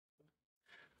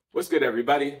What's good,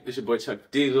 everybody? It's your boy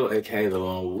Chuck Diesel, aka the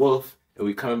Lone Wolf, and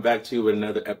we coming back to you with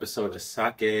another episode of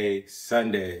Saké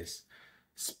Sundays.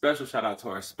 Special shout out to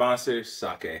our sponsor,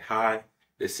 Saké High.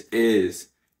 This is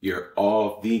your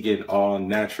all vegan, all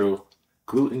natural,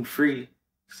 gluten-free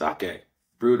sake,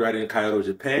 brewed right in Kyoto,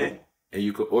 Japan, and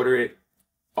you can order it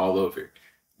all over.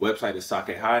 Website is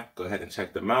Saké High. Go ahead and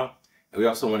check them out. And we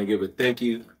also want to give a thank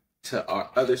you to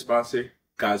our other sponsor,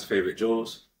 God's Favorite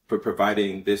Jewels, for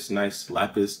providing this nice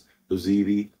lapis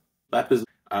lazuli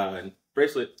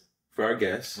bracelet for our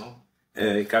guests.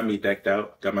 And it got me decked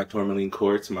out. Got my tourmaline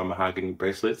quartz and my mahogany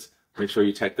bracelets. Make sure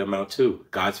you check them out too.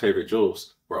 God's Favorite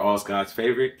Jewels. We're all God's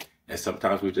favorite, and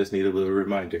sometimes we just need a little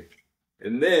reminder.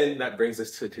 And then that brings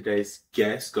us to today's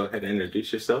guest. Go ahead and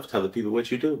introduce yourself. Tell the people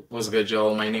what you do. What's good,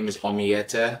 Joel? My name is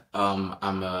Omiette.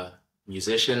 I'm a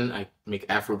musician. I make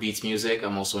Afrobeats music.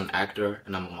 I'm also an actor,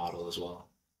 and I'm a model as well.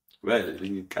 Right,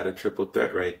 you got a triple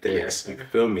threat right there. Yes. You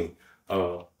feel me?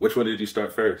 Which one did you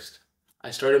start first?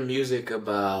 I started music like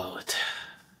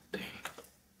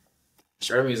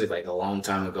a long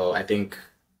time ago. I think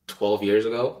 12 years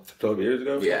ago. 12 years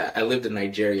ago? Yeah, I lived in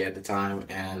Nigeria at the time,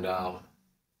 and I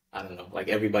don't know, like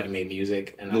everybody made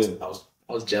music, and I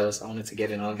was jealous. I wanted to get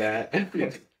in on that.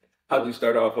 How did you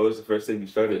start off? What was the first thing you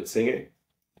started singing?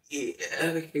 Yeah,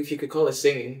 if you could call it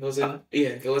singing. It wasn't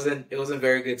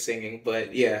very good singing,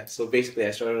 but yeah. So basically,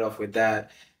 I started off with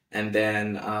that, and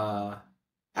then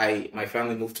my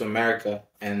family moved to America,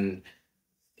 and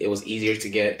it was easier to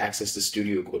get access to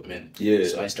studio equipment. Yeah.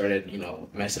 So I started,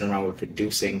 messing around with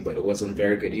producing, but it wasn't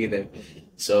very good either.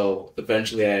 So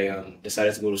eventually, I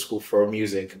decided to go to school for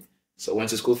music. So I went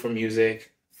to school for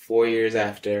music. 4 years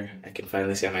after, I can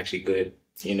finally say I'm actually good.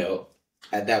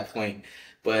 At that point.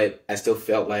 But I still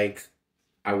felt like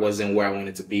I wasn't where I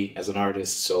wanted to be as an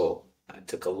artist. So I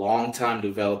took a long time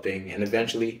developing, and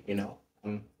eventually,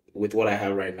 I'm with what I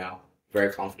have right now.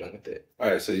 Very confident with it. All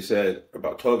right, so you said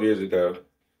about 12 years ago,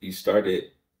 you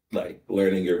started like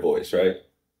learning your voice, right?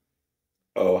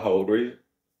 Oh, how old were you?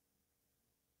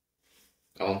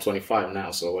 Oh, I'm 25 now,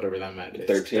 so whatever that meant is.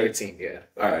 13? 13, yeah.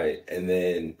 All right, and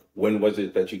then when was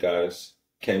it that you guys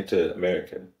came to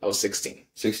America? I was 16.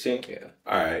 16? Yeah.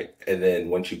 All right. And then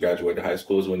once you graduated high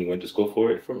school is when you went to school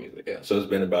for it? For music, yeah. So it's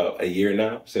been about a year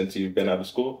now since you've been out of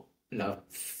school? No.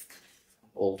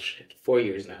 Old shit. 4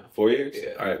 years now. 4 years?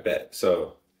 Yeah. All right, bet.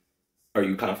 So are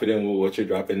you confident with what you're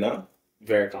dropping now?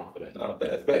 Very confident. Oh,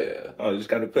 bet. Yeah. Oh, you just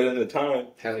got to put in the time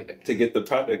Hell yeah. to get the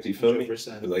product. You feel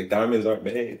 100%. me? Like diamonds aren't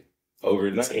made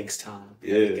overnight. It takes time.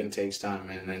 Yeah. Everything takes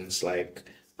time. And then it's like,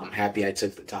 I'm happy I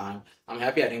took the time. I'm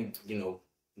happy I didn't,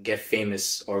 get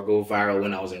famous or go viral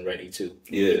when I wasn't ready to.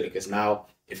 Yeah. Because now,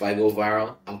 if I go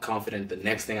viral, I'm confident the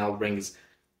next thing I'll bring is,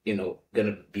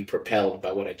 gonna be propelled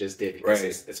by what I just did. Right.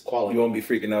 It's quality. You won't be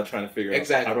freaking out trying to figure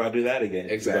Exactly. out, how do I do that again?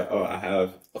 Exactly. Like, oh, I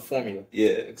have a formula. Yeah.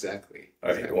 Exactly. All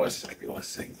right, Exactly. one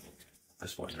second.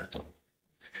 Let's watch that.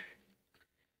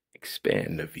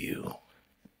 Expand the view.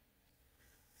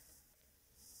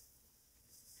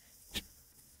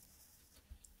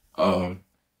 Do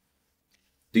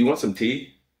you want some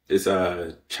tea? It's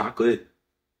chocolate,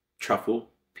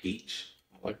 truffle, peach.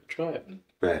 I like to try it.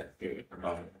 Bet. Yeah.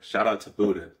 Shout out to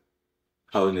Buddha,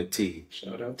 holding the tea.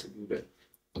 Shout out to you.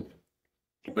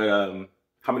 But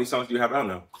how many songs do you have out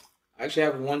now? I actually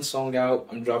have one song out.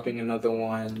 I'm dropping another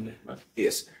one.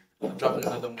 Yes. I'm dropping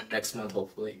another one next month,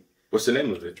 hopefully. What's the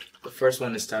name of it? The first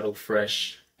one is titled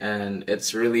Fresh, and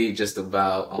it's really just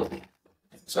about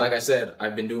so like I said,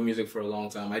 I've been doing music for a long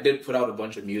time. I did put out a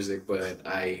bunch of music, but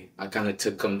I kind of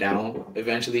took them down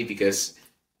eventually because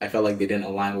I felt like they didn't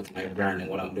align with my brand and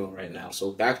what I'm doing right now.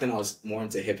 So back then I was more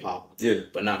into hip hop,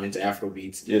 but not into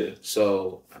Afrobeats. Yeah.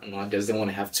 So I just didn't want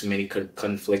to have too many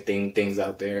conflicting things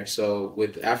out there. So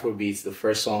with Afrobeats, the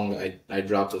first song I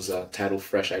dropped was titled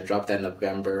Fresh. I dropped that in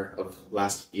November of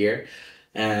last year,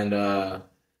 and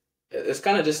it's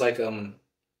kind of just like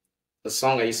a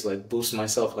song I used to like boost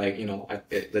myself. Like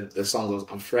the song goes,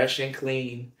 "I'm fresh and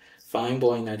clean, fine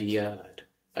boy not the yard.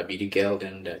 I be the girl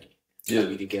then daddy." Yeah.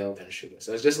 Be the girl then sugar.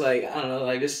 So it's just like, I don't know,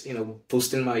 like just,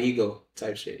 boosting my ego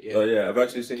type shit. Yeah. Oh yeah, I've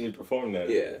actually seen you perform that.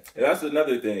 Yeah. And that's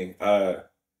another thing. I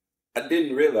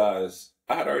didn't realize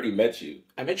I had already met you.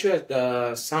 I met you at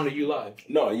the Sound of You Live.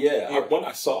 No, yeah. When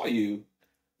I saw you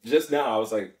just now, I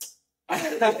was like,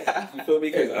 you feel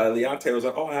me? Because Leonte was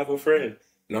like, oh, I have a friend.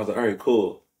 And I was like, all right,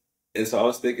 cool. And so I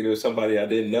was thinking it was somebody I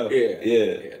didn't know.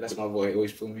 Yeah, that's my boy. He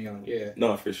always put me on. Yeah.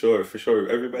 No, for sure.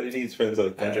 Everybody needs friends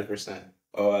like that.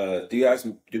 100%. Do you guys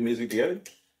do music together?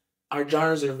 Our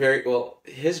genres are very,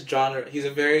 his genre, he's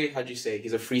a very,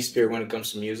 he's a free spirit when it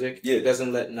comes to music. Yeah. He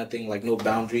doesn't let nothing, like no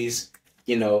boundaries,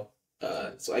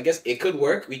 So I guess it could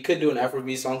work. We could do an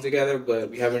Afrobeat song together, but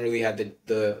we haven't really had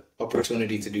the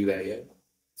opportunity to do that yet.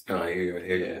 Oh, I hear you. I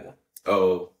hear you. Yeah.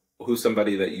 Oh, who's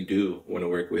somebody that you do want to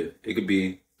work with? It could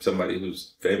be somebody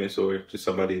who's famous or just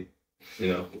somebody, you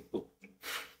know.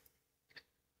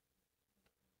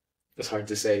 It's hard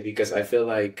to say because I feel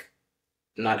like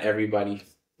not everybody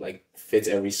like fits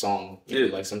every song. Yeah.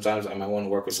 Like sometimes I might want to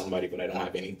work with somebody, but I don't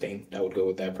have anything that would go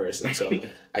with that person. So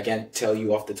I can't tell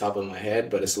you off the top of my head,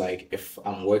 but it's like if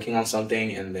I'm working on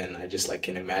something and then I just like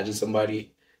can imagine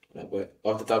somebody, but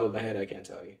off the top of my head, I can't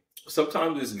tell you.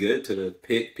 Sometimes it's good to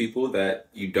pick people that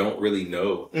you don't really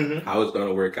know how it's going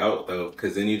to work out, though,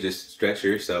 because then you just stretch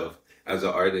yourself as an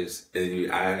artist and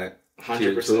you add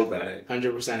 100%,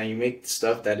 100%, and you make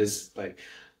stuff that is like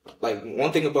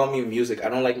one thing about me in music, I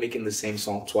don't like making the same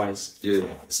song twice. Yeah,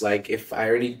 it's like if I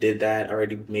already did that,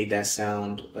 already made that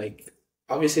sound, like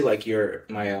obviously like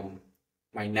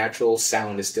my natural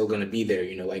sound is still gonna be there,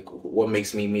 you know, like what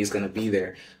makes me is gonna be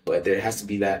there, but there has to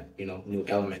be that, you know, new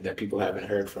element that people haven't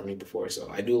heard from me before. So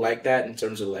I do like that in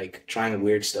terms of like trying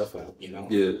weird stuff out, you know.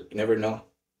 Yeah, you never know.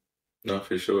 No,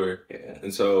 for sure. Yeah.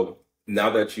 And so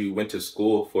now that you went to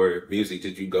school for music,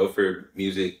 did you go for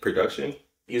music production?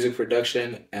 Music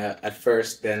production at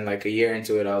first, then like a year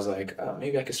into it, I was like,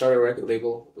 maybe I could start a record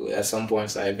label. At some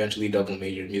points, I eventually double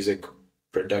majored music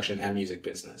production and music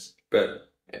business. But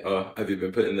have you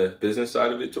been putting the business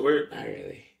side of it to work? Not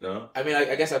really. No. I mean,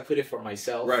 I guess I put it for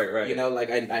myself. Right. You know,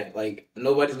 like I like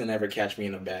nobody's gonna ever catch me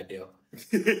in a bad deal.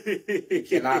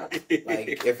 Cannot,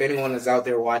 like if anyone is out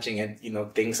there watching and you know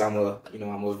thinks I'm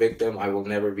a victim, I will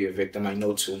never be a victim. I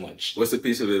know too much. What's the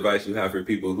piece of advice you have for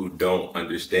people who don't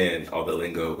understand all the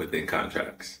lingo within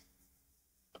contracts?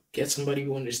 Get somebody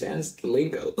who understands the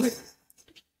lingo.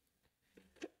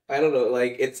 I don't know,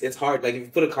 like it's hard. Like if you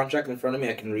put a contract in front of me,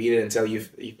 I can read it and tell you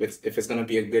if it's gonna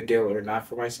be a good deal or not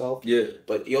for myself. Yeah.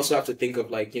 But you also have to think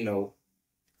of like, you know,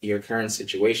 your current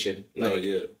situation. Like,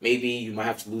 maybe you might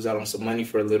have to lose out on some money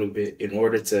for a little bit in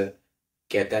order to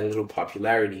get that little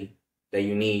popularity that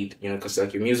you need, you know, because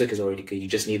like your music is already good. You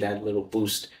just need that little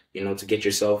boost, you know, to get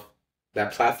yourself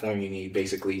that platform you need,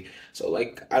 basically. So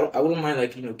like I wouldn't mind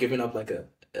like, you know, giving up like an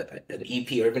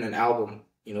EP or even an album,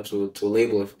 you know, to a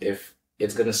label if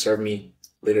it's gonna serve me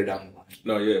later down the line.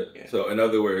 No, yeah. So in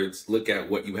other words, look at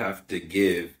what you have to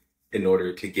give in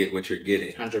order to get what you're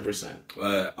getting.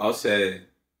 100%. I'll say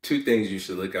 2 things you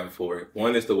should look out for.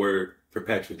 One is the word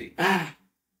perpetuity.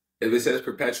 If it says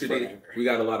perpetuity, we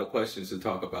got a lot of questions to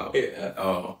talk about.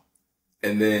 Yeah.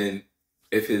 And then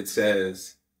if it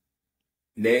says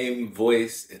name,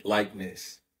 voice,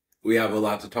 likeness, we have a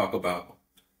lot to talk about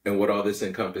and what all this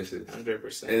encompasses.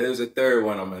 100%. And there's a third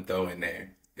one I'm going to throw in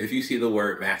there. If you see the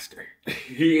word master.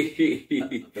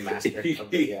 The master.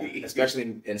 Yeah.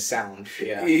 Especially in sound.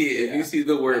 Yeah. If you see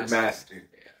the word master.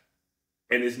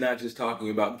 And it's not just talking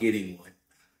about getting one.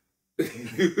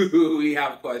 We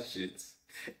have questions.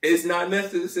 It's not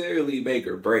necessarily make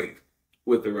or break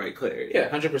with the right clarity. Yeah,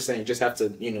 100%. You just have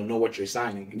to, you know what you're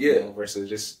signing. Yeah. You know, versus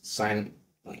just sign,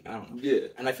 like, I don't know. Yeah.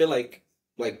 And I feel like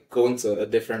going to a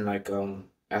different,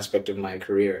 aspect of my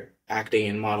career, acting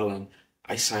and modeling,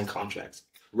 I sign contracts.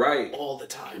 Right. All the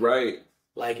time. Right.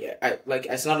 Like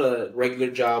it's not a regular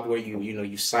job where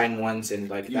you sign once and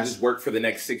like you just work for the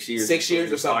next 6 years. 6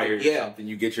 years or something. Yeah. Something.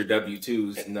 You get your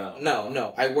W-2s.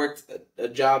 No. I worked a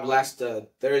job last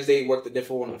Thursday. Worked a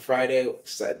different one on Friday.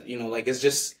 You know, like it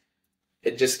just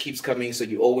keeps coming. So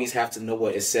you always have to know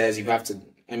what it says. You have to.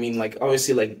 I mean, like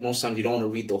obviously, like most times you don't want to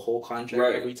read the whole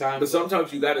contract every time. But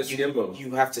sometimes you gotta skim them.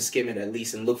 You have to skim it at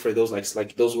least and look for those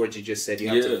like those words you just said. You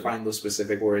have to find those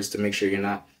specific words to make sure you're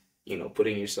not, you know,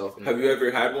 putting yourself in. Have you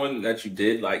ever had one that you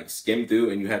did like skim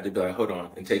through and you had to be like, hold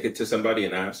on, and take it to somebody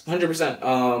and ask?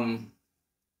 100%.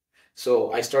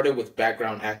 So I started with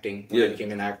background acting when I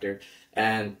became an actor,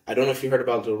 and I don't know if you heard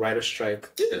about the writer's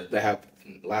strike that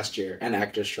happened last year, and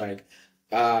actor strike.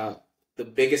 The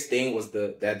biggest thing was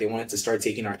that they wanted to start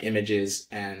taking our images,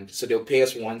 and so they'll pay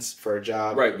us once for a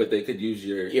job. Right, but they could use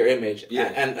your image.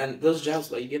 Yeah. And those jobs,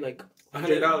 like you get like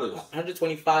 $100,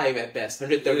 $125 at best,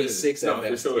 $136 at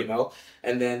best, you know.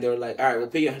 And then they were like, all right, we'll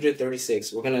pay you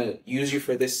 $136. We're gonna use you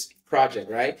for this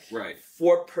project, right? Right.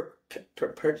 For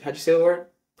how'd you say the word?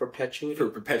 Perpetuity. For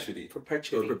perpetuity.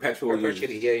 Perpetuity. For perpetual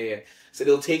perpetuity. Yeah. So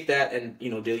they'll take that and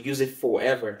they'll use it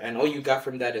forever, and all you got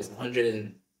from that is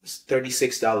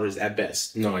 $136 at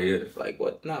best. No, yeah. Like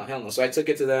what? No, hell no. So I took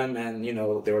it to them, and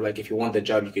they were like, if you want the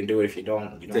job, you can do it. If you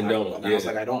don't, you don't. And I was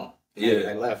like, I don't. Yeah.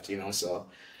 I left. So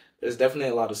there's definitely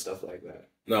a lot of stuff like that.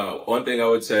 No, one thing I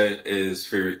would say is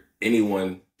for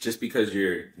anyone, just because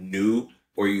you're new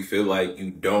or you feel like you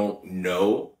don't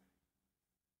know,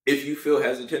 if you feel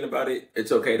hesitant about it,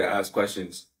 it's okay to ask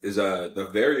questions. Is the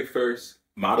very first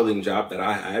modeling job that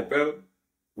I had, bro,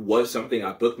 was something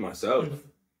I booked myself.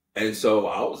 And so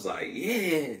I was like,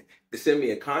 yeah, they sent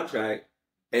me a contract,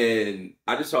 and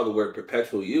I just saw the word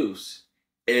perpetual use,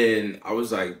 and I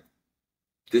was like,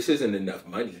 this isn't enough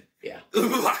money. Yeah.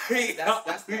 Like,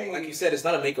 that's like you said, it's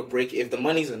not a make or break if the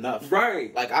money's enough.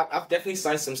 right. Like I've definitely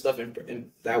signed some stuff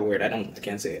in that word. I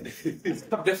can't say it.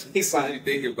 I've definitely signed.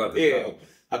 Thinking about the Yeah.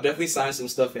 I've definitely signed some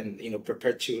stuff in,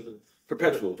 perpetuity.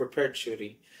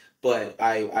 But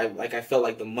I felt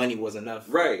like the money was enough.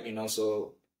 Right.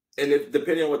 So. And if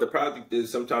depending on what the project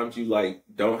is, sometimes you like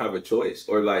don't have a choice,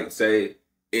 or like say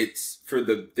it's for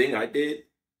the thing I did.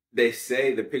 They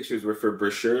say the pictures were for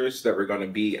brochures that were going to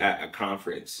be at a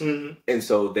conference. And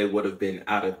so they would have been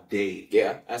out of date.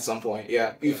 Yeah, at some point.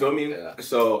 Yeah. You feel me? Yeah.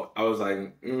 So I was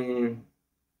like,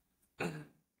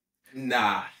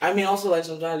 nah. I mean, also, like,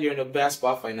 sometimes you're in a bad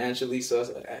spot financially, so it's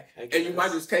like, and you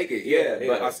might just take it, yeah.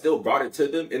 But I still brought it to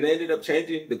them, and they ended up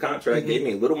changing the contract, gave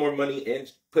me a little more money,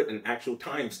 and put an actual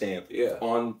timestamp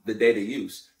on the data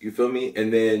use. You feel me?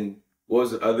 And then, what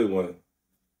was the other one?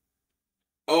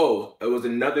 Oh, it was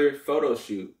another photo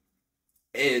shoot.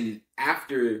 And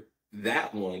after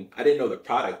that one, I didn't know the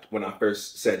product when I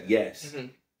first said yes.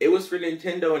 It was for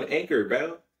Nintendo and Anchor,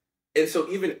 bro. And so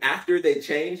even after they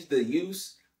changed the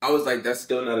use, I was like, that's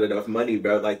still not enough money,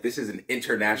 bro. Like, this is an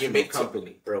international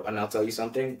company. Bro, and I'll tell you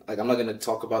something. Like, I'm not going to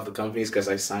talk about the companies because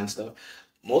I signed stuff.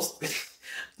 Most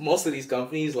of these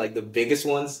companies, like the biggest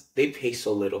ones, they pay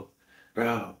so little.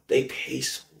 Bro. They pay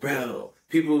so Bro.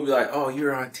 People will be like, oh,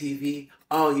 you're on TV.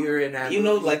 Oh, you're in that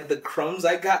movie. Like the crumbs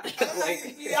I got.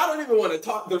 Like, I don't even want to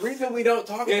talk. The reason we don't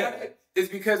talk about it is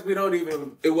because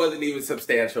it wasn't even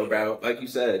substantial, bro. Like you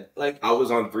said, like I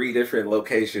was on 3 different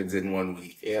locations in 1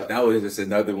 week. Yeah. That was just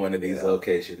another one of these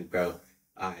locations, bro.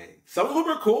 Some of them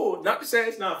are cool. Not to say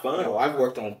it's not fun. No, I've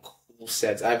worked on cool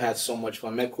sets. I've had so much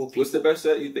fun. Met cool people. What's the best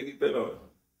set you think you've been on?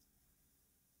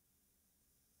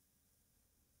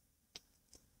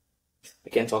 I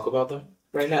can't talk about them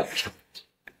right now.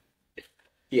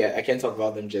 Yeah, I can't talk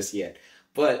about them just yet.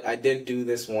 But I did do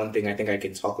this one thing. I think I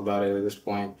can talk about it at this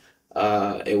point.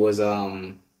 It was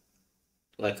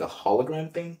like a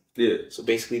hologram thing. Yeah. So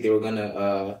basically they were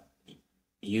gonna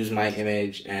use my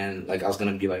image, and like I was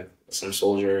gonna be like some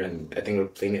soldier, and I think we were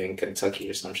playing it in Kentucky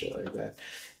or some shit like that.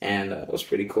 And it was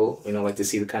pretty cool, like to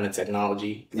see the kind of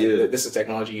technology. Like, this is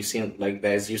technology you've seen like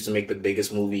that is used to make the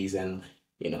biggest movies, and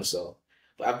so.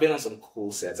 But I've been on some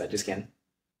cool sets. I just can't.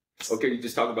 Okay, you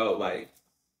just talk about like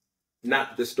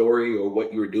not the story or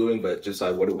what you were doing, but just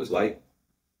like what it was like.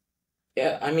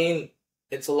 Yeah, I mean,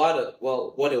 it's a lot of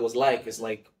what it was like is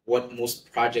like what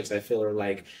most projects I feel are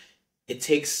like. It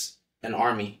takes an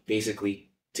army basically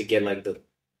to get like the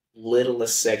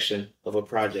littlest section of a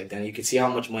project, and you can see how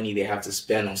much money they have to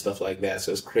spend on stuff like that.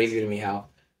 So it's crazy to me how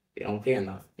they don't pay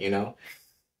enough,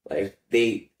 Like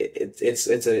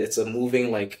it's a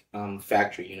moving like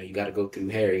factory. You got to go through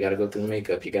hair, you got to go through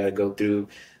makeup, you got to go through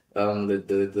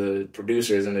the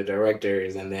producers and the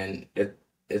directors, and then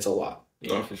it's a lot.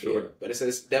 For sure. Yeah. But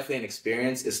it's definitely an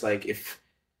experience. It's like if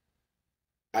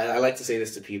I like to say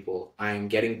this to people, I am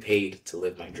getting paid to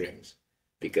live my dreams,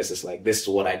 because it's like this is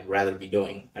what I'd rather be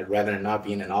doing. I'd rather not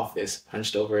be in an office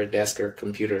hunched over a desk or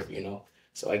computer.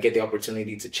 So I get the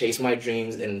opportunity to chase my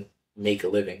dreams and make a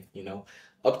living.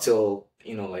 Up till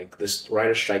like this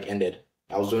writer strike ended,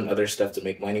 I was doing other stuff to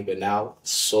make money, but now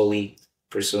solely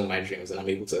pursuing my dreams, and I'm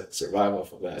able to survive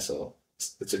off of that. So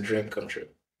it's a dream come true.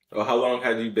 Well, how long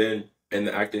have you been in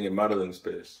the acting and modeling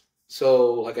space?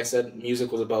 So, like I said,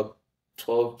 music was about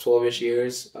 12-ish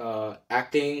years.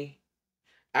 Acting,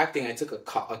 I took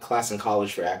a class in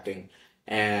college for acting,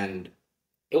 and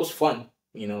it was fun.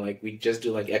 Like we just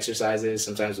do like exercises.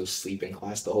 Sometimes we'll sleep in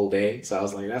class the whole day. So I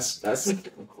was like, that's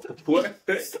what?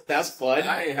 That's fun.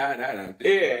 I ain't had that.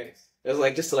 Yeah. It was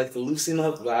like just to like to loosen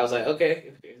up. But I was like,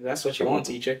 okay, that's what you want,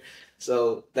 teacher.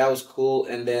 So that was cool.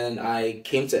 And then I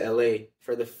came to LA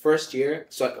for the first year.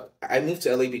 So I moved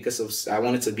to LA because I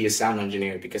wanted to be a sound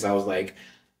engineer, because I was like,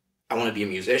 I want to be a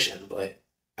musician, but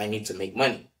I need to make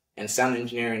money. And sound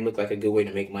engineering looked like a good way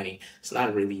to make money. It's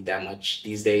not really that much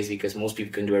these days because most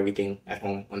people can do everything at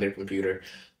home on their computer.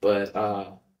 But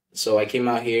so I came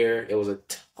out here. It was a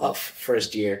tough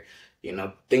first year.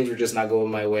 Things were just not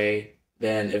going my way.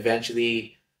 Then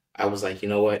eventually I was like, you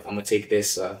know what? I'm going to take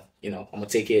this, I'm going to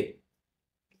take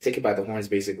it by the horns,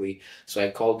 basically. So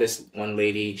I called this one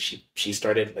lady. She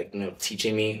started like,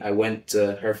 teaching me. I went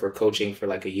to her for coaching for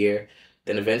like a year.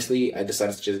 Then eventually I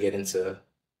decided to just get into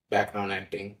background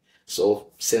acting.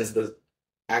 So since the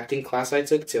acting class I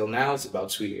took till now, it's about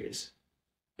 2 years.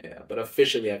 Yeah, but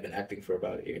officially I've been acting for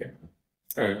about a year.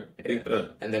 All right. Yeah.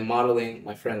 And then modeling,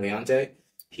 my friend Leonte,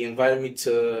 he invited me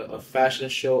to a fashion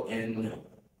show in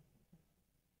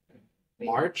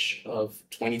March of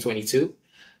 2022.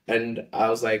 And I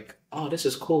was like, oh, this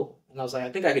is cool. And I was like, I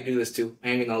think I could do this too. I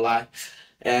ain't even gonna lie.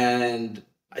 And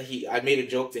I made a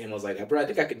joke to him. I was like, bro, I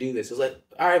think I could do this. He was like,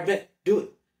 all right, bet, do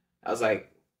it. I was like,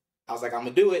 I'm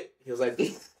gonna do it. He was like,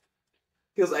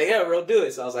 yeah, bro, do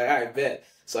it. So I was like, all right, bet.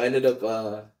 So I ended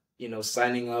up,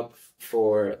 signing up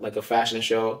for like a fashion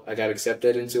show. I got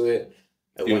accepted into it.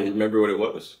 Do you remember what it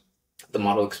was? The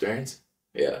model experience.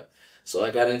 Yeah. So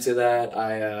I got into that.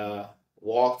 I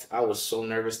walked. I was so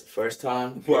nervous the first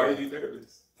time. Why are you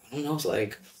nervous? I don't know. It's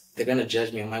like, they're gonna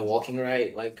judge me. Am I walking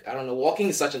right? Like, I don't know. Walking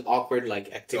is such an awkward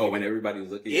activity. Oh, when everybody's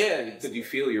looking. Yeah. Because you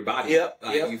feel your body. Yep.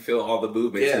 You feel all the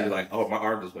movements. Yeah. And you're like, oh, my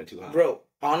arm just went too high. Bro,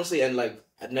 honestly, and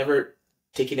I'd never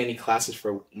taken any classes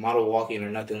for model walking or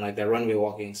nothing like that, runway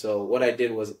walking. So what I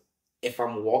did was, if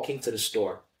I'm walking to the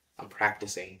store, I'm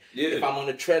practicing. Yeah. If I'm on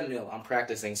a treadmill, I'm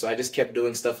practicing. So I just kept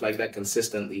doing stuff like that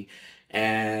consistently.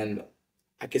 And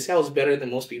I could say I was better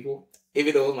than most people,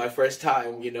 even though it was my first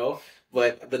time,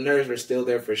 but the nerves were still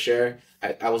there for sure.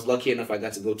 I was lucky enough I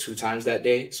got to go 2 times that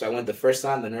day. So I went the first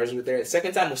time, the nerves were there. The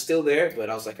second time was still there, but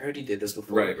I was like, I already did this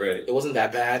before. Right. It wasn't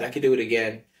that bad. I could do it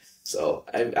again. So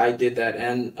I did that.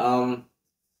 And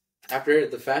after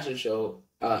the fashion show,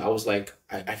 I was like,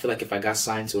 I feel like if I got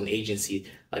signed to an agency,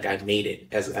 I made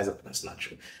it. That's not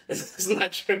true. That's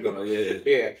not true. Oh, yeah.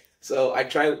 Yeah. So I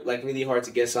tried really hard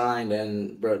to get signed,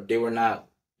 and bro, they were not.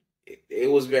 It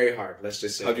was very hard. Let's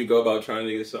just say. How'd you go about trying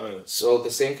to get signed? So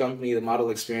the same company, the Model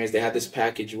Experience, they had this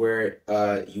package where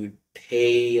you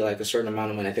pay a certain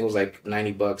amount of money. I think it was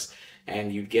 $90,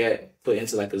 and you get put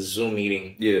into a Zoom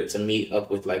meeting. Yeah. To meet up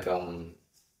with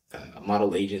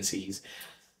model agencies,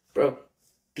 bro.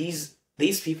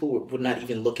 These people would not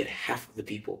even look at half of the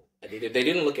people. They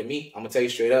didn't look at me. I'm gonna tell you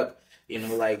straight up.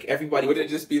 Everybody. Would it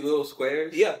just be little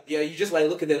squares? Yeah. You just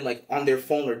look at them on their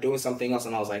phone or doing something else,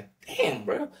 and I was like, damn,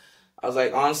 bro. I was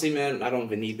like, honestly, man, I don't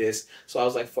even need this. So I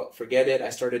was like, forget it. I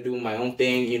started doing my own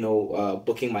thing,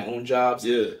 booking my own jobs.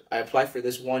 Yeah. I applied for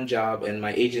this one job, and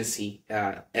my agency,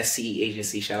 SCE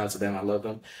agency, shout out to them, I love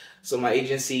them. So my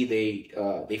agency,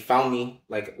 they found me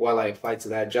while I applied to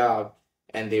that job,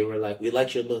 and they were like, we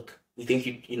like your look. We think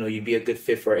you'd be a good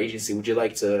fit for our agency. Would you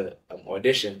like to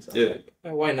audition? So yeah.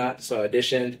 Why not? So I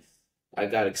auditioned. I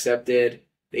got accepted.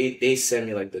 They sent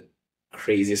me the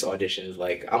craziest auditions.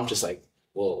 I'm just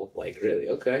whoa, really?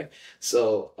 Okay.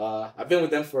 So I've been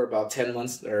with them for about 10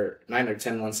 months or 9 or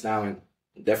 10 months now, and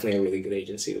definitely a really good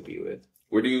agency to be with.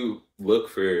 Where do you look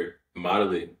for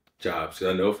modeling jobs?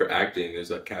 Because I know for acting,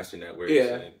 there's casting networks.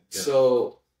 Yeah.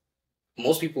 So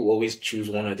most people always choose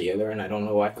one or the other, and I don't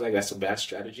know why. I feel like that's a bad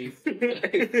strategy.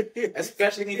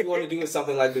 Especially if you want to do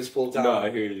something like this full time. No,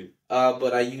 I hear you.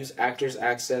 But I use Actors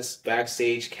Access,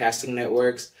 Backstage, casting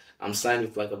networks. I'm signed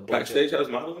with a bunch Backstage has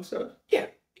modeling stuff? Yeah.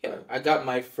 I got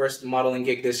my first modeling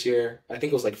gig this year. I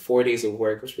think it was 4 days of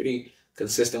work. It was pretty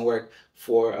consistent work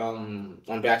for on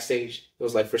Backstage. It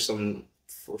was for some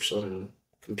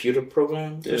computer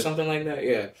program or something like that.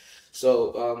 Yeah.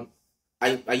 So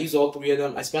I use all 3 of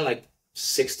them. I spent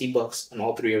 $60 on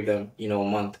all 3 of them, a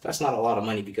month. That's not a lot of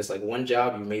money because one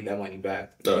job you made that money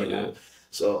back. Oh, yeah.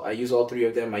 So I use all 3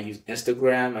 of them. I use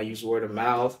Instagram. I use word of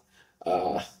mouth.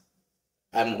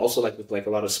 I'm also with a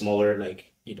lot of smaller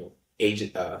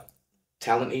agent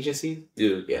talent agencies.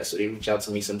 Yeah. Yeah. So they reach out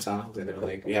to me sometimes and they're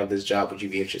like, "We have this job. Would you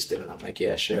be interested?" And I'm like,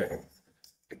 "Yeah, sure."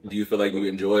 Do you feel like you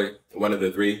enjoy one of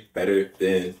the 3 better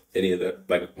than any of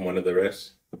the one of the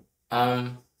rest?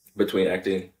 Between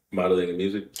acting, modeling, and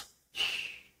music.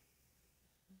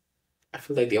 I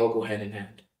feel like they all go hand in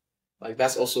hand.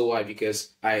 That's also why,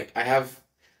 because I have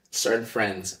certain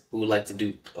friends who like to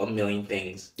do a million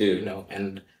things,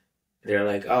 and they're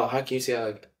like, oh, how can you say,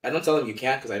 I don't tell them you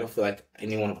can't, because I don't feel like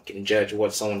anyone can judge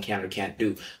what someone can or can't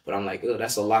do, but I'm like, oh,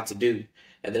 that's a lot to do.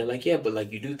 And they're like, yeah,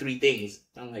 but you do 3 things.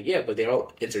 I'm like, yeah, but they're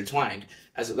all intertwined.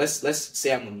 Let's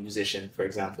say I'm a musician, for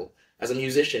example. As a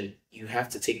musician, you have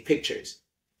to take pictures.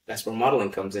 That's where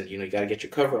modeling comes in. You got to get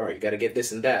your cover art. You got to get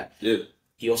this and that. Yeah.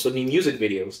 You also need music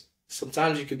videos.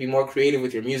 Sometimes you could be more creative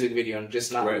with your music video and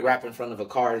just not rap in front of a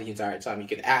car the entire time. You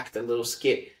could act a little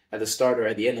skit at the start or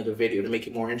at the end of the video to make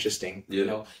it more interesting.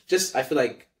 Yeah. I feel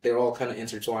like they're all kind of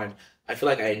intertwined. I feel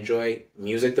like I enjoy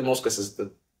music the most because it's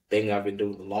the thing I've been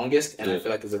doing the longest, and I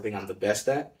feel like it's the thing I'm the best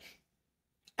at.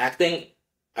 Acting,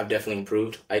 I've definitely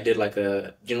improved. I did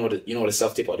you know what a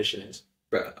self-tape audition is?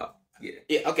 Right. Yeah.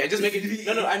 Yeah. Okay. Just make it.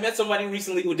 No. I met somebody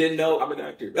recently who didn't know. I'm an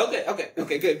actor. Okay.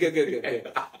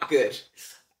 Good.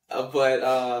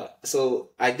 So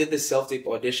I did this self-tape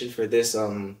audition for this,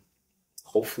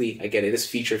 hopefully I get it, this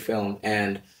feature film,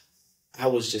 and I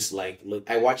was just like, look,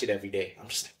 I watch it every day. I'm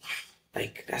just like, wow,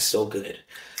 like, that's so good.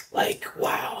 Like,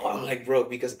 wow. I'm like, bro,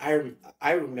 because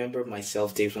I remember my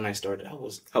self-tapes when I started. How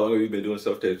long have you been doing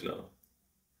self-tapes now?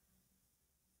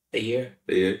 A year.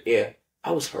 A year? Yeah.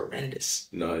 I was horrendous.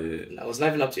 No, yeah. I was not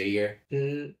even up to a year.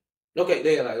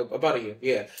 Okay, yeah, like about a year.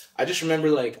 Yeah. I just remember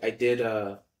like I did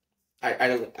I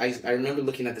remember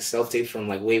looking at the self tapes from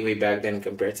like way back then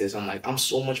compared to this. I'm like, I'm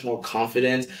so much more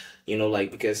confident,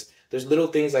 like because there's little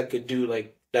things I could do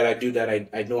like that I do that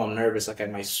I know I'm nervous. Like I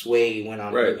might sway when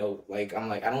I'm right. Like I'm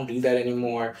like I don't do that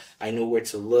anymore. I know where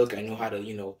to look. I know how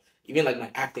to even like my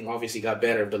acting obviously got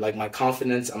better, but like my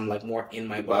confidence, I'm like more in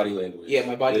my body language. Yeah,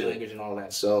 my body language and all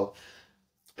that. So,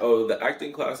 the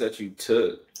acting class that you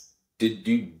took, did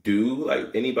you do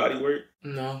like any body work?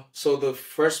 No. So the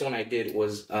first one I did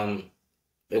was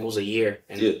it was a year,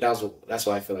 and that's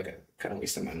why I feel like I kind of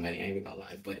wasted my money. I ain't even gonna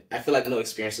lie, but I feel like no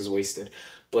experience is wasted.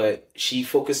 But she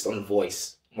focused on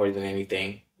voice more than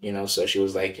anything, So she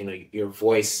was like, your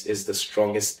voice is the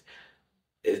strongest.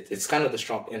 It's kind of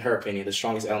in her opinion, the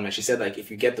strongest element. She said like if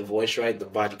you get the voice right, the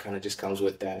body kind of just comes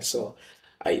with that. So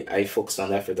I focused on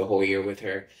that for the whole year with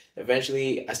her.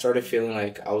 Eventually, I started feeling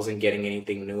like I wasn't getting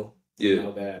anything new.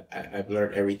 Yeah. That I've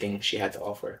learned everything she had to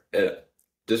offer.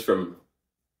 Just from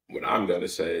what I'm going to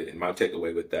say, and my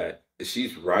takeaway with that, is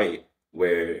she's right,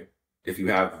 where if you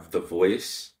have the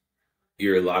voice,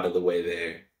 you're a lot of the way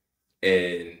there.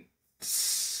 And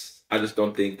I just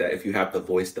don't think that if you have the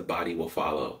voice, the body will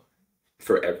follow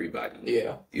for everybody.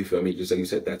 Yeah. You feel me? Just like you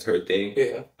said, that's her thing.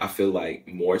 Yeah. I feel like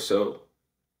more so,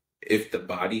 if the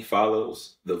body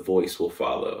follows, the voice will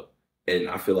follow. And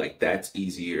I feel like that's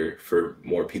easier for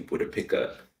more people to pick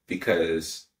up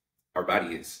because our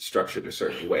body is structured a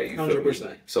certain way. You 100%. Feel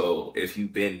me? So if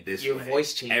you've been this your way,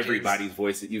 voice changes. Everybody's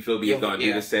voice, you feel me, is going to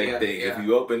do the same thing. Yeah. If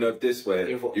you open up this way,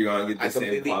 you're going to get the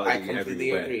same quality everywhere. I completely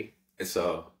agree. And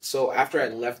so after I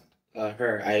left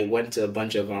her, I went to a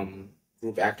bunch of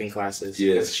group acting classes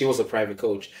because she was a private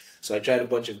coach. So I tried a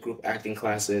bunch of group acting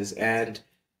classes, and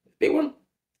they weren't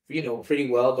pretty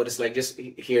well, but it's like just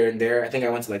here and there. I think I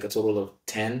went to like a total of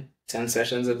 10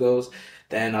 sessions of those.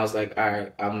 Then I was like, all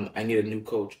right, I need a new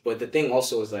coach. But the thing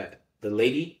also is that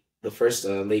the first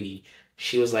lady,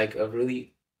 she was like a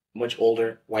really much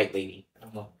older white lady,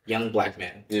 young black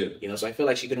man. Yeah. So I feel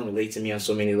like she couldn't relate to me on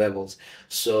so many levels.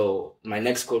 So my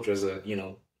next coach was a,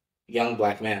 young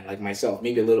black man like myself,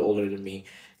 maybe a little older than me.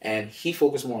 And he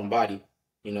focused more on body.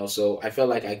 So I felt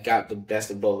like I got the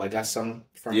best of both. I got some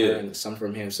from her and some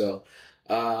from him. So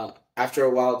after a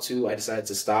while, too, I decided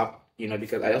to stop,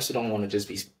 because I also don't want to just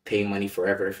be paying money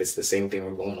forever if it's the same thing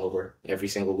we're going over every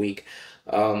single week.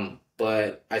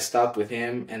 But I stopped with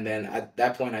him. And then at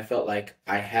that point, I felt like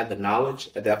I had the knowledge.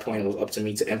 At that point, it was up to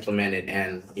me to implement it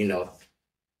and,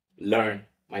 learn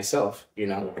myself,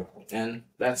 And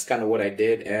that's kind of what I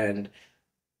did. And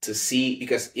to see,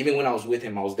 because even when I was with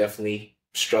him, I was definitely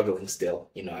struggling still.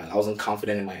 I wasn't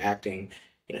confident in my acting.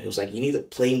 He was like, you need to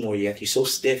play more yet. You're so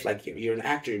stiff. Like, you're an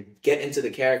actor. Get into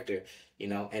the character,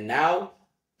 And now,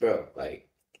 bro, like,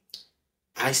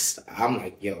 I'm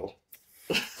like, yo.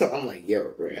 I'm like,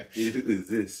 yo, bro.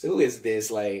 Who is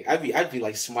this? Like, I'd be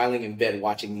like smiling in bed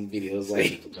watching these videos.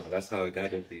 Like, no, that's how it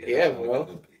got to be. Yeah,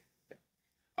 bro.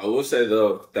 I will say,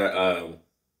 though, that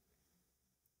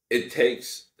it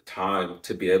takes time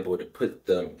to be able to put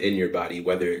them in your body,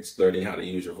 whether it's learning how to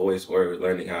use your voice or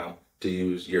learning how to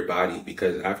use your body,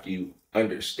 because after you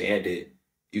understand it,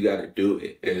 you got to do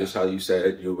it. And just how you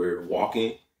said you were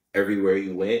walking everywhere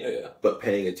you went, but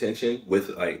paying attention with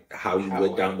like how you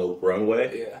went down the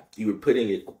runway, you were putting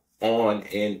it on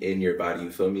and in your body,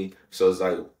 you feel me? So it's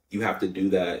like you have to do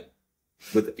that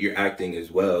with your acting as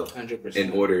well 100%.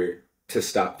 In order to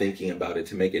stop thinking about it,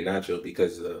 to make it natural,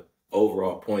 because the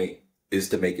overall point is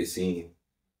to make it seem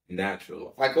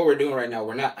natural. Like what we're doing right now,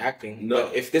 we're not acting. No.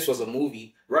 But if this was a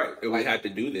movie, right, and we had to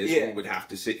do this, we would have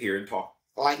to sit here and talk.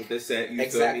 Like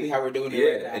exactly how we're doing it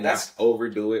right now. And that's not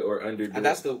overdo it or underdo it. And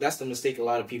that's the mistake a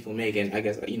lot of people make, and I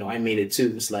guess I made it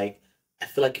too. It's like I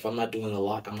feel like if I'm not doing a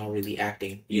lot, I'm not really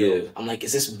acting. You know? I'm like,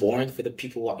 is this boring for the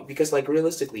people? Because like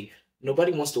realistically,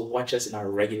 nobody wants to watch us in our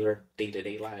regular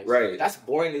day-to-day lives. Right. That's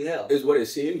boring as hell. Is what it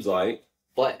seems like.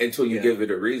 But until you give it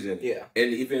a reason. Yeah.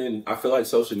 And even I feel like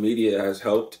social media has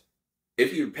helped,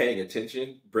 if you're paying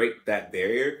attention, break that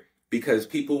barrier, because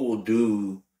people will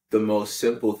do the most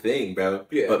simple thing, bro,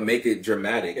 but make it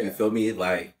dramatic. You feel me?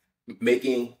 Like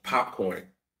making popcorn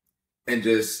and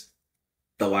just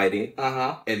the lighting,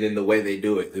 and then the way they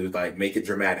do it was like make it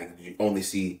dramatic. You only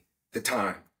see the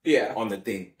time on the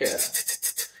thing.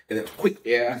 and then quick,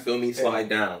 you feel me, slide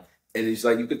down. And it's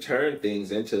like you could turn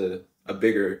things into a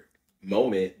bigger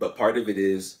moment, but part of it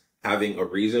is having a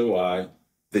reason why,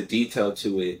 the detail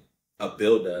to it, a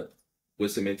build up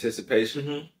with some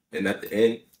anticipation, and at the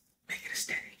end, make it a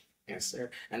steady. Yes, sir.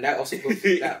 And that also goes,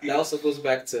 that also goes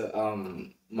back to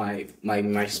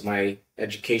my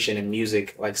education in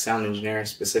music, like sound engineering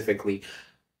specifically.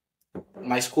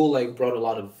 My school like brought a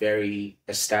lot of very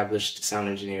established sound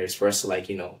engineers for us to like,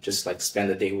 you know, just like spend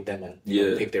the day with them and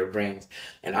you know, pick their brains.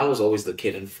 And I was always the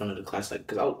kid in front of the class, like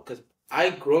because I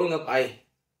growing up I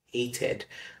hated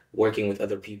working with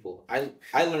other people. I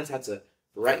learned how to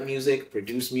write music,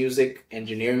 produce music,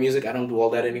 engineer music. I don't do all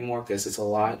that anymore because it's a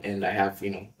lot and I have, you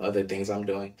know, other things I'm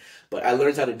doing. But I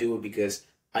learned how to do it because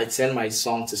I'd send my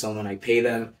song to someone, I pay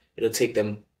them, it'll take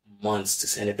them months to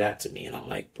send it back to me. And I'm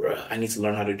like, bruh, I need to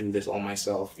learn how to do this all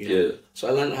myself. You know? So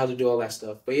I learned how to do all that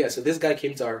stuff. But yeah, so this guy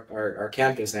came to our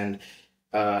campus and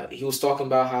he was talking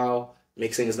about how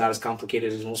mixing is not as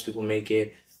complicated as most people make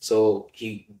it. So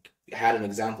he had an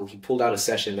example. He pulled out a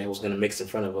session that was going to mix in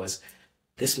front of us.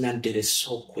 This man did it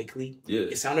so quickly.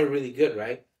 It sounded really good,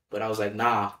 right? But I was like,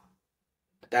 nah,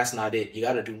 that's not it. You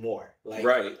got to do more. Like,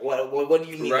 what do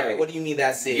you mean? What do you mean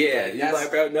that's it? Yeah, like, you're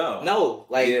like, bro, no.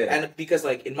 Like, and because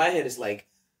like in my head, it's like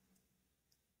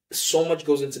so much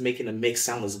goes into making a mix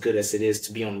sound as good as it is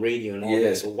to be on radio and all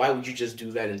that. So why would you just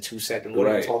do that in 2 seconds? What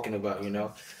are you talking about? You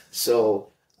know? So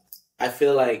I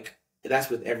feel like that's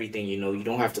with everything, you know. You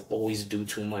don't have to always do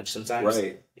too much. Sometimes,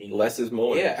 you know, less is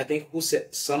more. Yeah, I think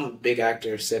some big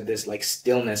actor said this, like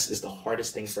stillness is the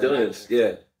hardest thing for an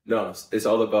actor. No, it's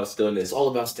all about stillness. It's all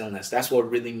about stillness. That's what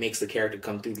really makes the character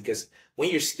come through. Because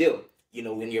when you're still, you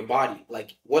know, in your body,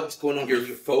 like what's going on, your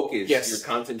focus, your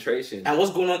concentration, and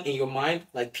what's going on in your mind,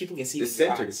 like people can see the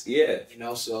centers. You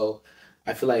know. So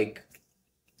I feel like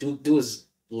do as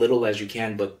little as you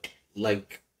can, but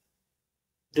like.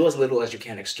 Do as little as you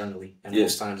can externally, and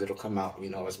most times it'll come out, you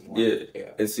know, as more.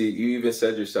 And see, you even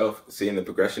said yourself, seeing the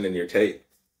progression in your tape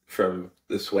from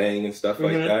the swaying and stuff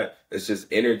like that. It's just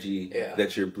energy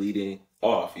that you're bleeding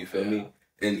off. You feel me?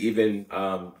 And even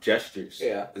gestures.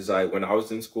 It's like when I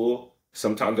was in school,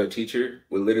 sometimes our teacher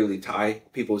would literally tie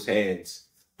people's hands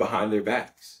behind their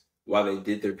backs while they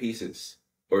did their pieces,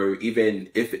 or even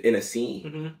if in a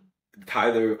scene.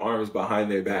 Tie their arms behind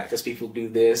their back. Because people do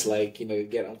this, like, you know,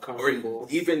 get uncomfortable. Or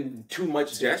even too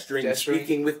much gesturing,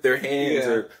 speaking with their hands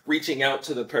or reaching out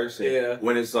to the person.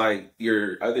 When it's like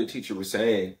your other teacher was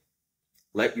saying,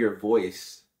 let your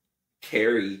voice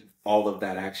carry all of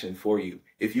that action for you.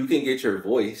 If you can get your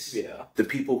voice, the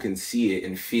people can see it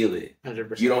and feel it.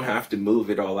 100%. You don't have to move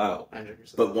it all out.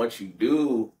 100%. But once you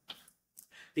do,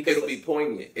 because it'll be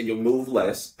poignant and you'll move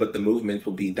less, but the movement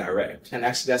will be direct. And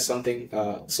actually that's something,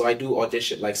 so I do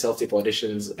audition, like self-tape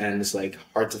auditions, and it's like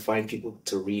hard to find people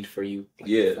to read for you, like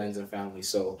your friends and family.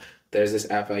 So there's this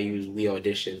app I use, We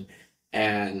Audition,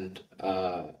 and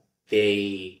I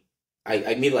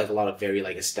meet like a lot of very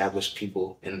like established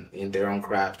people in their own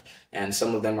craft, and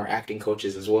some of them are acting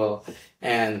coaches as well.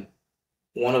 And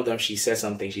one of them, she said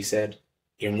something, she said,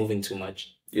 "You're moving too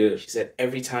much." She said,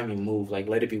 every time you move, like,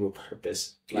 let it be with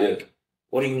purpose. Like,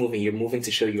 what are you moving? You're moving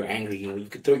to show you're angry. You know, you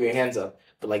could throw your hands up,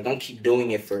 but, like, don't keep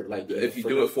doing it for, like... If you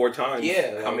do it 4 times,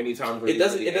 how many times... It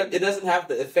doesn't have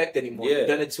the effect anymore. You've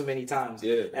done it too many times.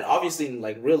 And obviously, in,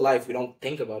 like, real life, we don't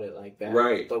think about it like that.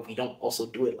 Right. But we don't also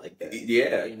do it like that.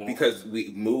 You know? Because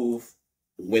we move...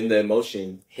 when the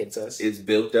emotion hits us, it's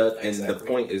built up, and the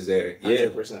point is there.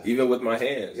 100%. Even with my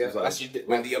hands, it's like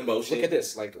when the emotion look at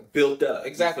this, like built up.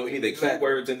 Exactly. The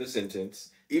keywords in the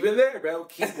sentence, even there, bro.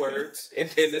 Keywords in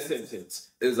the sentence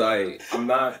is like I'm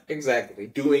not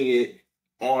doing it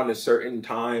on a certain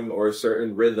time or a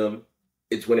certain rhythm.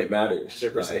 It's when it matters.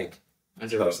 100%.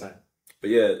 100%. But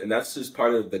yeah, and that's just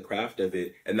part of the craft of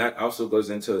it, and that also goes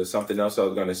into something else I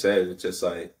was gonna say. It's just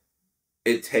like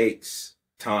it takes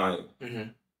time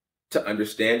to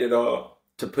understand it all,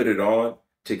 to put it on,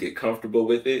 to get comfortable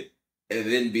with it, and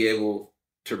then be able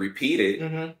to repeat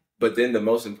it. But then the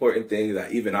most important thing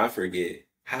that even I forget,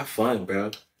 have fun,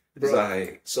 bro. It's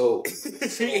like... So,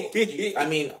 I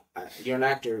mean, you're an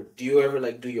actor. Do you ever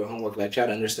like do your homework, like try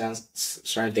to understand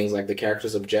certain things, like the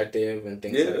character's objective and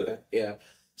things like that?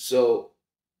 So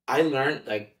I learned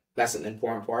like that's an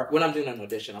important part when I'm doing an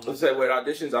audition. Let's say with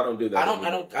auditions, I don't do that.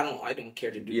 I don't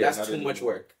care to do. That's too much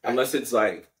work. Unless it's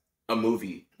like a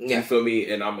movie, you feel me?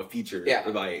 And I'm a feature.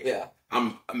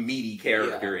 I'm a meaty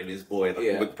character in this boy,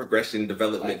 with progression,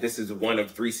 development. This is one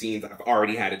of 3 scenes I've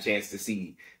already had a chance to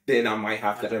see. Then I might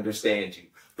have to understand you.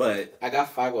 But I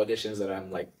got 5 auditions that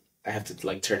I'm like I have to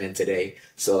like turn in today.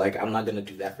 So like I'm not gonna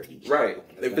do that for you. Right.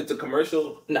 If it's a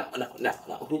commercial, no.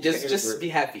 Just be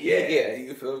happy. Yeah,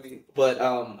 you feel me?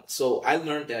 But so I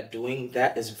learned that doing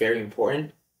that is very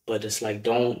important. But it's like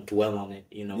don't dwell on it.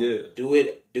 You know. Yeah. Do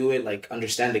it. Like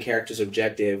understand the character's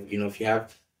objective. You know, if you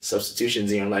have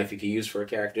substitutions in your life you can use for a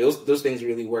character, those things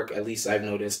really work. At least I've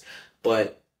noticed.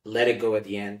 But let it go at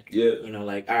the end. Yeah. You know,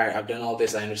 like all right, I've done all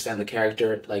this. I understand the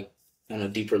character like on a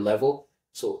deeper level.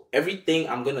 So everything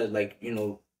I'm gonna like, you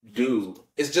know, do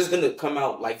it's just gonna come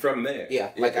out like from there.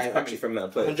 Yeah, like I actually from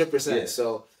that place. 100%.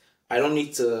 So I don't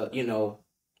need to, you know,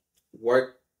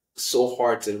 work so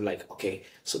hard to like, okay,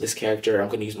 so this character I'm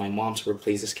gonna use my mom to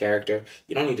replace this character.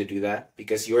 You don't need to do that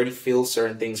because you already feel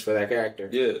certain things for that character.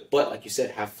 Yeah. But like you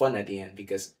said, have fun at the end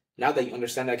because now that you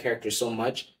understand that character so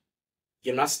much,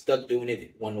 you're not stuck doing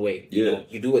it one way. Yeah. You know,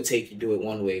 you do a take, you do it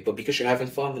one way. But because you're having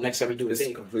fun, the next time you do a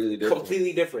take,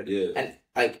 completely different. Yeah. And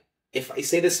like, if I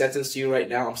say this sentence to you right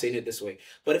now, I'm saying it this way.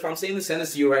 But if I'm saying the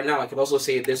sentence to you right now, I could also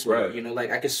say it this way. Right. You know,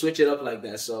 like I could switch it up like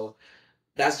that. So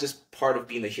that's just part of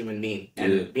being a human being.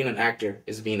 And being an actor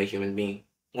is being a human being.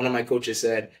 One of my coaches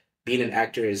said, being an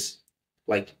actor is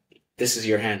like, this is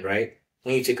your hand, right?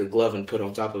 When you take a glove and put it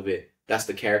on top of it, that's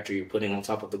the character you're putting on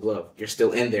top of the glove. You're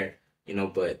still in there, you know,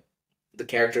 but the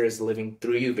character is living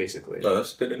through you, basically. Oh,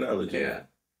 that's a good analogy. Yeah.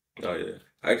 Oh, yeah.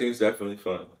 Acting is definitely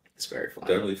fun. It's very fun.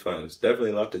 Definitely fun. It's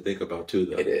definitely a lot to think about, too,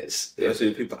 though. It is.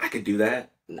 Especially people, I could do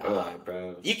that. Nah,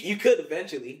 bro. You could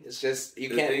eventually. It's just, you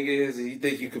can't. The thing is, you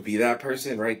think you could be that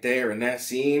person right there in that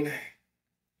scene?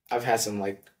 I've had some,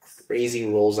 like, crazy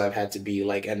roles I've had to be,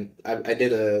 like, and I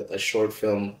did a short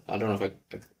film. I don't know if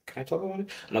can I talk about it?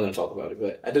 I'm not going to talk about it,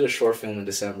 but I did a short film in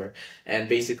December. And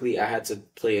basically, I had to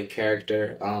play a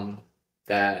character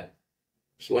that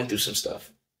he went through some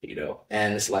stuff, you know?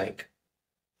 And it's like,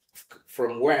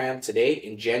 from where I am today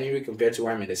in January compared to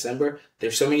where I'm in December,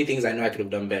 there's so many things I know I could have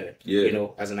done better, you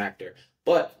know, as an actor.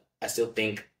 But I still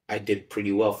think I did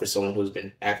pretty well for someone who's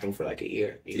been acting for like a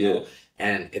year, you know?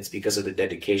 And it's because of the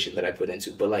dedication that I put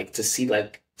into. But like to see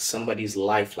like somebody's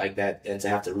life like that and to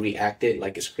have to react it,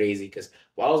 like it's crazy. Because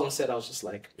while I was on set, I was just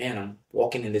like, man, I'm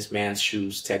walking in this man's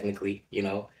shoes technically, you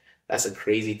know? That's a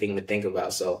crazy thing to think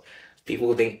about. So people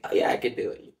will think, oh, yeah, I could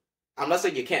do it. I'm not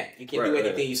saying you can't. You can do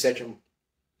anything you set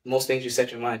most things you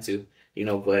set your mind to, you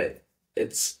know, but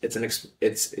it's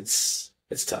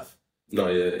tough. No,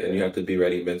 yeah, and you have to be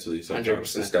ready mentally sometimes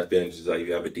 100%. To step in. Just like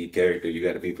you have a deep character, you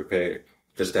got to be prepared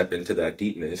to step into that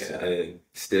deepness and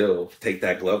still take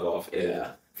that glove off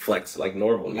and flex like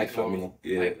normal. Like normal.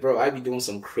 Like, bro, I'd be doing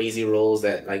some crazy roles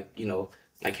that, like, you know,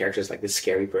 my character's like this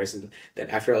scary person. Then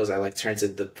after I like turned to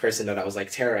the person that I was like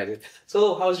terrorizing.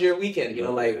 So, how's your weekend? You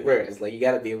know, like, where it's like you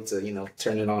got to be able to, you know,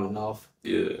 turn it on and off.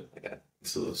 Yeah.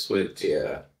 It's a little switch.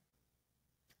 Yeah.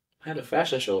 I had a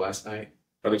fashion show last night.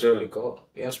 How'd it go? Pretty cool.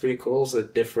 Yeah, it's pretty cool. It's a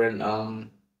different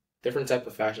type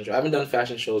of fashion show. I haven't done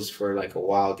fashion shows for like a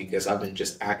while because I've been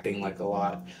just acting like a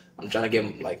lot. I'm trying to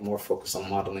get like more focused on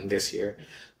modeling this year.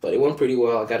 But it went pretty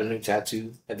well. I got a new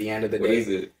tattoo at the end of the day. What is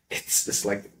it? It's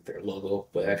like their logo,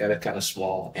 but I got it kind of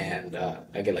small and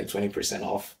I get like 20%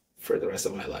 off for the rest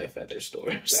of my life at their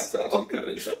stores.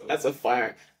 That's a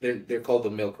fire. They're called the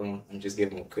Milk Room. I'm just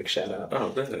giving them a quick shout out. Oh,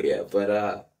 definitely. Yeah, but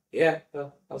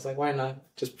well, I was like, why not?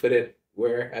 Just put it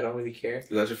where I don't really care. Is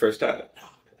that your first time? No,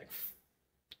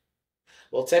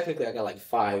 well, technically I got like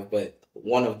 5, but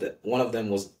one of them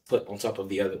was put on top of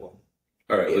the other one.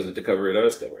 All right, was it to cover it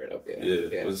up? To cover it up,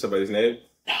 yeah. Was it somebody's name?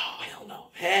 No, hell no.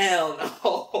 Hell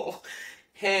no.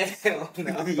 Hell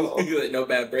no. No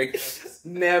bad break.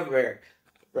 Never.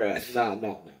 Bruh,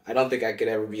 no. I don't think I could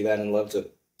ever be that in love to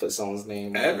put someone's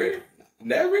name. Ever?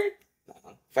 No. Never? No.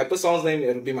 If I put someone's name,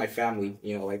 it'll be my family,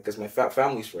 you know, like, because my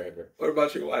family's forever. What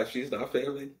about your wife? She's not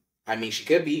family? I mean, she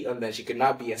could be, and then she could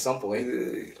not be at some point.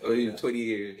 Oh, you 20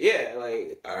 years. Yeah,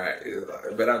 like. All right.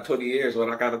 But I'm 20 years, what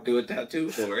I got to do a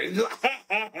tattoo for it?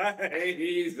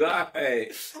 He's like,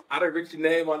 I done written your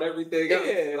name on everything.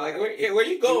 Yeah, like, where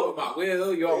you go? You on my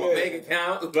will, you on my bank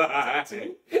account, you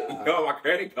on my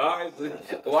credit cards.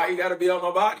 Why you got to be on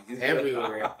my body?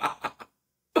 Everywhere.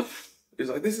 It's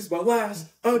like, this is my last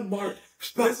unmarked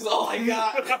spot. This is all I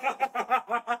got.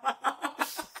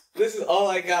 This is all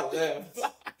I got left.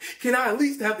 Can I at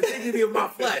least have the dignity of my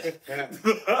flesh?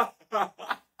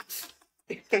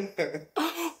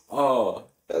 Oh,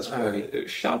 that's funny. Right.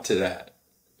 Shout to that.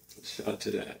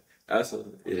 That's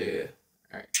yeah.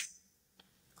 All right.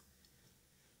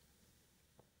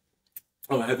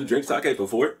 Oh, have you drank sake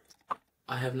before?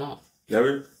 I have not.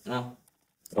 Never? No.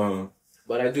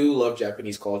 But I do love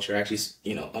Japanese culture. Actually,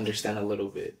 you know, understand a little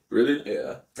bit. Really?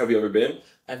 Yeah. Have you ever been?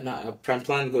 I've not. I'm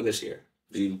planning to go this year.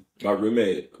 My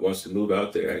roommate wants to move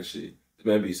out there, actually. It's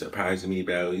going to be surprising me,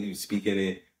 bro. He's speaking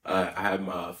it. I had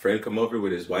my friend come over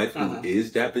with his wife, who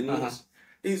is Japanese.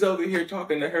 He's over here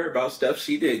talking to her about stuff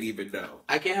she didn't even know.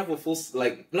 I can't have a full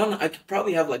no. I could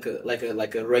probably have like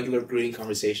a regular greeting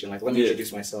conversation. Like, let me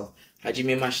introduce myself.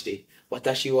 Hajimemashite.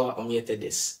 Watashi wa Omiette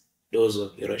desu.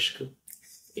 Dozo yoroshiku.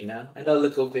 You know, and a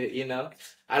little bit. You know,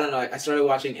 I don't know. I started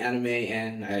watching anime,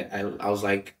 and I was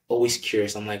like always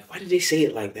curious. I'm like, why did they say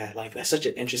it like that? Like, that's such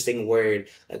an interesting word.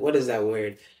 Like, what is that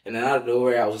word? And then out of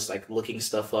nowhere, I was just like looking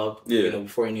stuff up. Yeah. You know,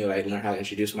 before I knew it, I learned how to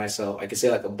introduce myself. I could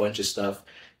say like a bunch of stuff.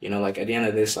 You know, like at the end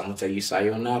of this, I'm gonna tell you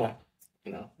sayonara.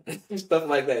 You know, stuff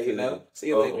like that. You know, see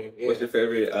you later. Yeah. What's your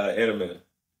favorite anime?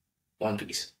 One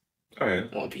Piece. All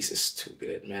right. One Piece is too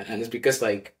good, man, and it's because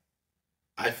like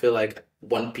I feel like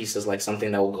One Piece is like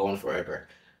something that will go on forever.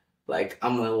 Like,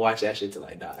 I'm gonna watch that shit till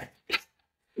I die.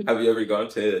 Have you ever gone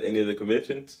to any of the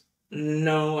conventions?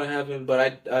 No, I haven't.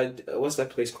 But I what's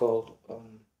that place called?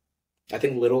 I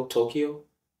think Little Tokyo.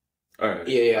 All right.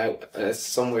 Yeah. It's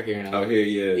somewhere here now. Out here,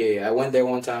 yeah. Yeah. I went there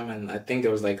one time, and I think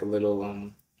there was like a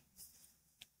little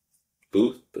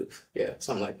booth. Yeah,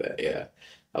 something like that. Yeah,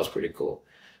 that was pretty cool.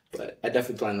 But I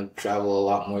definitely plan to travel a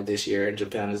lot more this year, and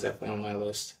Japan is definitely on my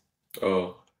list.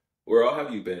 Oh, where all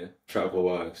have you been,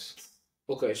 travel-wise?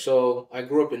 Okay, so I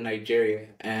grew up in Nigeria,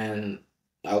 and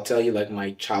I'll tell you, like,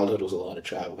 my childhood was a lot of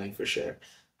traveling for sure.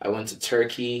 I went to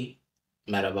Turkey,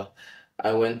 Merhaba.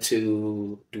 I went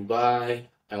to Dubai.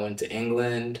 I went to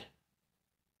England.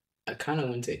 I kind of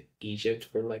went to Egypt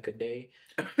for like a day.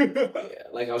 Yeah,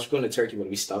 like I was going to Turkey, but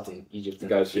we stopped in Egypt.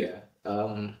 Gotcha.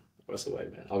 Yeah. What's the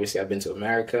white man? Obviously, I've been to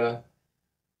America.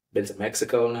 Been to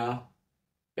Mexico now.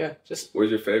 Yeah, just.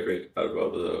 Where's your favorite out of all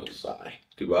of those? Dubai.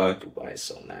 Dubai. Dubai is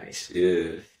so nice.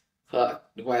 Yeah.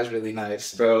 Dubai is really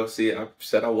nice. Bro, see, I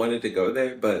said I wanted to go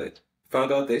there, but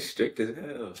found out they're strict as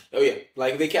hell. Oh yeah,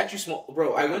 like they catch you small.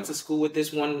 Bro, I went to school with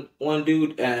this one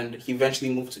dude, and he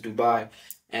eventually moved to Dubai,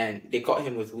 and they caught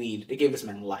him with weed. They gave this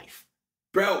man life.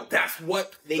 Bro, that's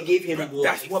what they gave him. Bro,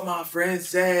 that's what my friend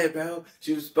said, bro.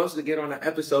 She was supposed to get on an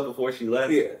episode before she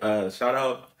left. Yeah. Shout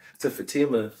out to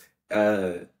Fatima.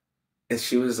 And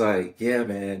she was like, "Yeah,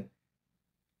 man,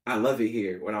 I love it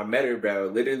here." When I met her, bro,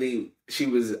 literally, she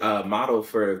was a model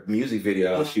for a music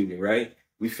video I was shooting. Right,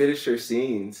 we finished her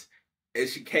scenes, and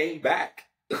she came back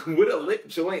with a lit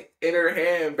joint in her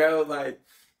hand, bro. Like,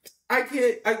 I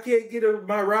can't get her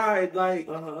my ride. Like,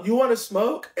 you want to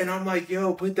smoke? And I'm like,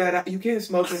 yo, put that out. You can't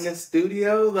smoke in the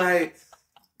studio. Like,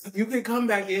 you can come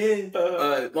back in.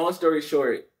 Long story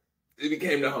short, it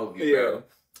became the homie, bro.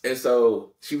 And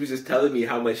so she was just telling me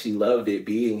how much she loved it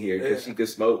being here because she could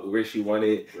smoke where she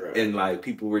wanted, and like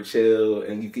people were chill,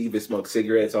 and you could even smoke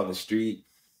cigarettes on the street.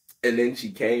 And then she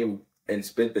came and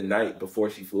spent the night before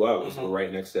she flew out. It was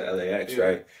right next to LAX,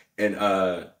 right? And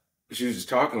she was just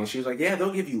talking, and she was like, "Yeah,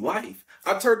 they'll give you life."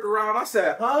 I turned around, I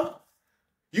said, "Huh?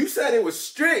 You said it was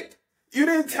strict. You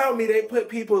didn't tell me they put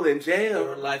people in jail."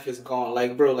 Her life is gone.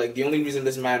 Like, bro, like the only reason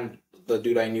this man, the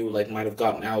dude I knew, like might have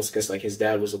gotten out is because like his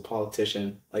dad was a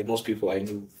politician. Like most people I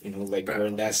knew, you know, like were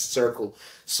in that circle.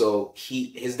 So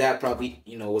his dad probably,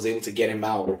 you know, was able to get him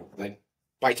out, like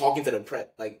by talking to the press,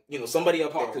 like, you know, somebody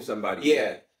up Talk there. to somebody.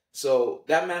 Yeah. So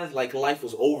that man's like life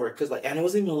was over because like, and it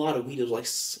wasn't even a lot of weed. It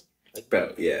was like,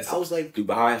 bro, yes. I was like,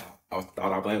 Dubai. I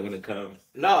thought I wasn't gonna come.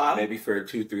 No, maybe for a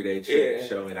 2-3 day trip,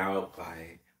 showing out.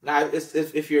 Like, nah, it's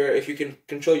if you can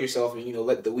control yourself and, you know,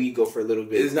 let the weed go for a little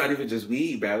bit. It's not even just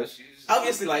weed, bro. It's just,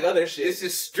 obviously like other shit. It's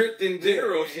just strict in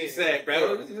general. She said,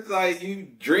 bro. It's like you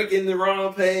drink in the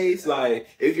wrong place. Like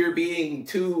if you're being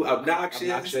too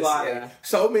obnoxious like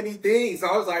so many things. So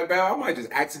I was like, bro, I might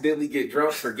just accidentally get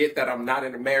drunk, forget that I'm not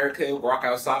in America, walk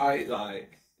outside.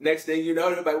 Like next thing you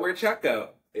know, they're like, "Where'd Chuck go?"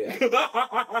 Yeah.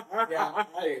 Yeah.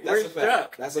 That's a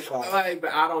fact. That's a fact. Like,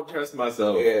 but I don't trust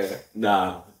myself. Yeah.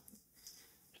 Nah.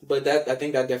 But I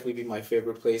think that'd definitely be my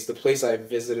favorite place. The place I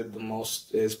visited the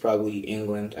most is probably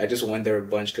England. I just went there a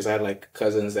bunch because I had like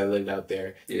cousins that lived out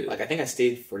there. Yeah. Like I think I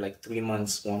stayed for like 3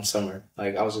 months one summer.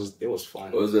 Like it was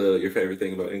fun. What was your favorite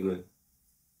thing about England?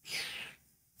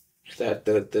 That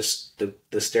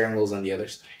the steering wheel's on the other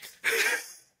side.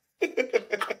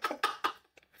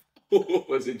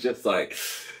 Was it just like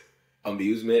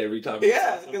amusement every time?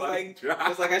 Yeah,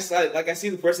 because like I see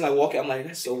the person I walk in, I'm like,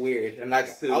 that's so weird. And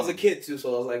like I was a kid too,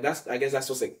 so I was like, I guess that's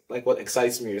what's like what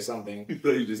excites me or something.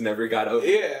 You just never got over.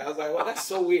 Yeah, I was like, well, that's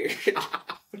so weird.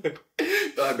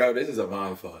 Like, bro, this is a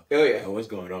mind fuck. Oh yeah, what's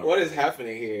going on? What is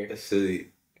happening here? That's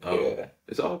silly. Yeah,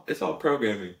 it's all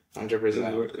programming.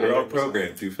 100%. They're all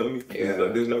programmed. You feel me? Yeah.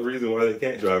 There's no reason why they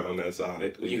can't drive on that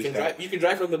side. You can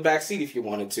drive from the back seat if you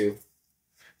wanted to.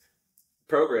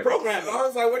 Program. I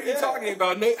was like, what are you talking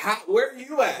about, Nate? Where are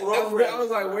you at? I was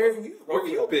like, where have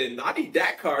you been? I need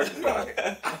that car.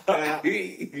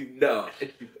 No.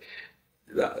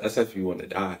 That's if you want to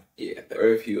die. Yeah. Or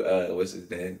if you, what's his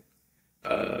name?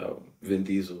 Vin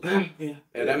Diesel. Yeah.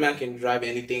 That man can drive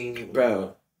anything.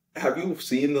 Bro, have you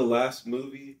seen the last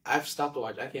movie? I've stopped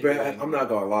watching. I can't. Bro, I'm not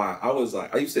gonna lie. I was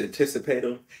like, I used to anticipate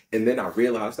them, and then I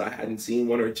realized I hadn't seen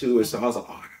one or two, and so I was like,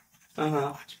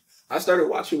 oh, I started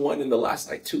watching one in the last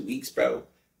like 2 weeks, bro.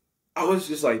 I was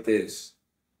just like this.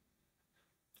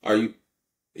 You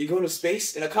going to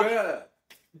space in a copter? Bruh,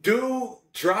 dude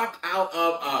dropped out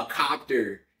of a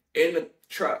copter in a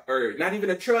truck, or not even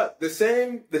a truck. The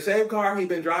same car he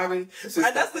been driving. That's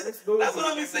what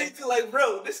I've been saying too. Like,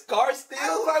 bro, this car still. I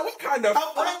was like, what kind of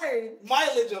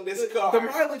mileage on this car? The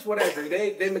mileage, whatever.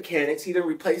 They mechanics. He done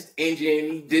replaced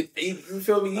engine. You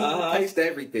feel me? He replaced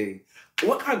everything.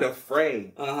 What kind of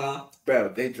frame?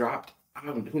 Bro, they dropped,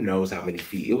 who knows how many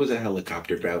feet. It was a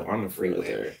helicopter, bro, on the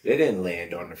freeway. They didn't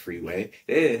land on the freeway.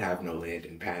 They didn't have no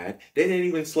landing pad. They didn't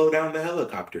even slow down the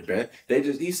helicopter, bro.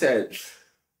 He said,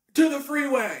 to the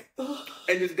freeway,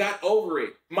 and just got over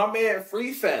it. My man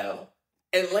free fell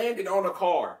and landed on a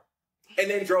car. And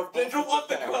then drove off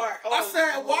the car. I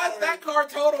said, why is that car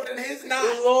totaled and his not?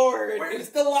 Lord. Where's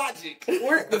the logic?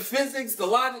 Where the physics, the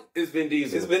logic is Vin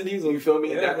Diesel. It's Vin Diesel. You feel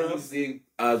me? Yeah, that was the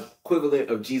equivalent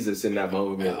of Jesus in that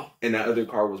moment. Yeah. And that other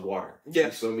car was water.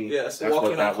 Yes. You feel me? Yes. That's walking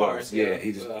what that on cars. Was. Yeah.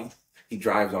 He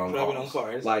drives on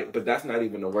cars. Like, but that's not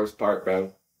even the worst part,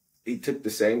 bro. He took the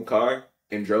same car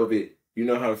and drove it. You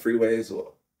know how freeways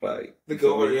like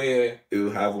it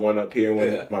would have one up here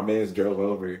when my man's drove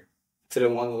over. To the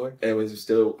one Lord. And it was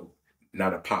still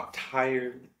not a popped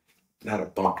tire, not a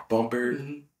bumped bumper.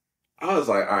 Mm-hmm. I was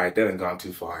like, all right, that ain't gone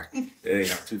too far. It ain't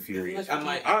got too furious.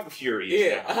 I'm furious.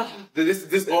 Yeah.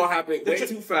 This all happened way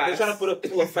too fast. They're trying to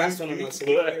pull a fast one on us.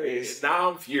 Now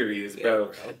I'm furious,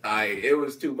 bro. It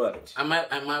was too much. I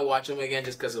might watch them again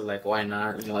just because of like, why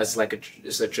not? You know, it's like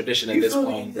it's a tradition at this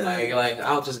point. Like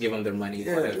I'll just give them their money.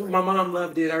 Yeah, my mom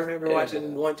loved it. I remember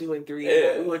watching 1, 2, and 3.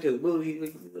 Yeah. We went to the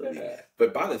movie.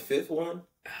 But by the 5th one,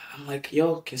 I'm like,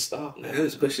 yo, can stop. Man. They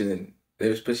was pushing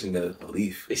the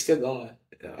belief. They still going.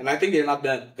 Yeah. And I think they're not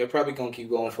done. They're probably going to keep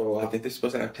going for a while. I think they're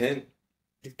supposed to have 10.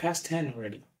 They've passed 10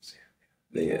 already.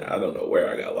 Yeah, I don't know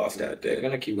where I got lost at. They're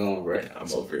going to keep going, bro. Yeah,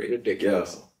 I'm over it.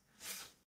 Ridiculous. Yo,